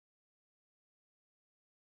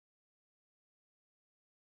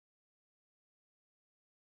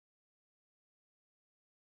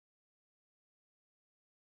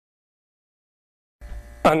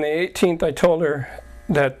on the 18th, I told her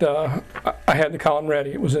that I had the column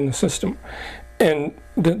ready. It was in the system. And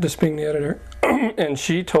this being the editor. And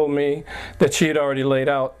she told me that she had already laid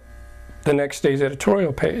out the next day's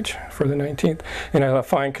editorial page for the 19th. And I thought,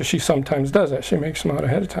 fine, because she sometimes does that. She makes them out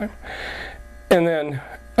ahead of time. And then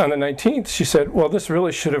on the 19th, she said, well, this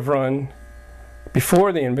really should have run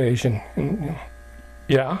before the invasion. And,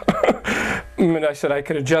 yeah. And I said I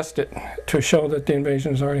could adjust it to show that the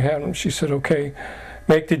invasion has already happened. She said, okay,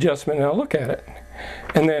 make the adjustment and I'll look at it.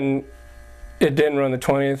 And then it didn't run the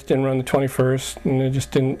 20th, didn't run the 21st, and it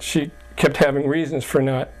just didn't. She kept having reasons for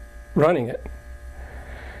not running it.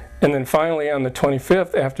 And then finally on the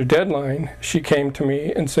 25th, after deadline, she came to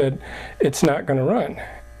me and said, it's not going to run.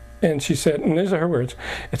 And she said, and these are her words,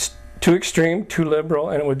 it's too extreme, too liberal,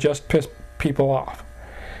 and it would just piss people off.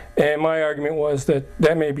 And my argument was that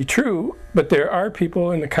that may be true, but there are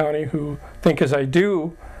people in the county who think as I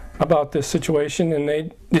do about this situation, and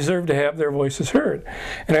they deserve to have their voices heard.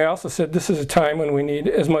 And I also said this is a time when we need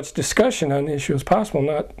as much discussion on the issue as possible,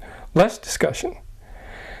 not less discussion.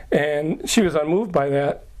 And she was unmoved by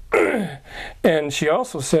that. And she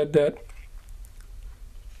also said that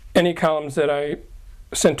any columns that I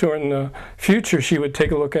sent to her in the future, she would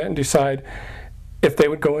take a look at and decide if they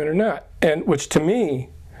would go in or not. And which to me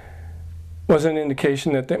was an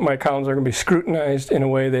indication that my columns are going to be scrutinized in a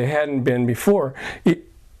way they hadn't been before.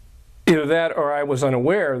 Either that or I was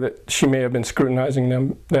unaware that she may have been scrutinizing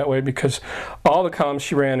them that way, because all the columns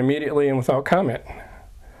she ran immediately and without comment.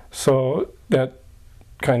 So that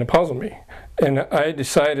kind of puzzled me. And I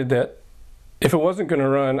decided that if it wasn't going to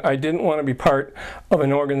run, I didn't want to be part of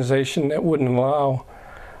an organization that wouldn't allow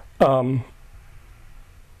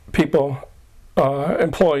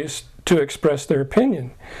employees to express their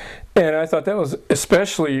opinion. And I thought that was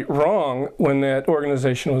especially wrong when that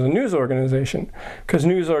organization was a news organization, because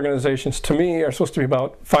news organizations, to me, are supposed to be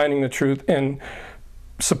about finding the truth and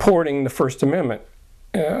supporting the First Amendment,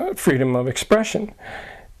 freedom of expression,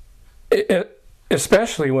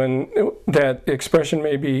 especially when that expression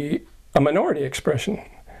may be a minority expression.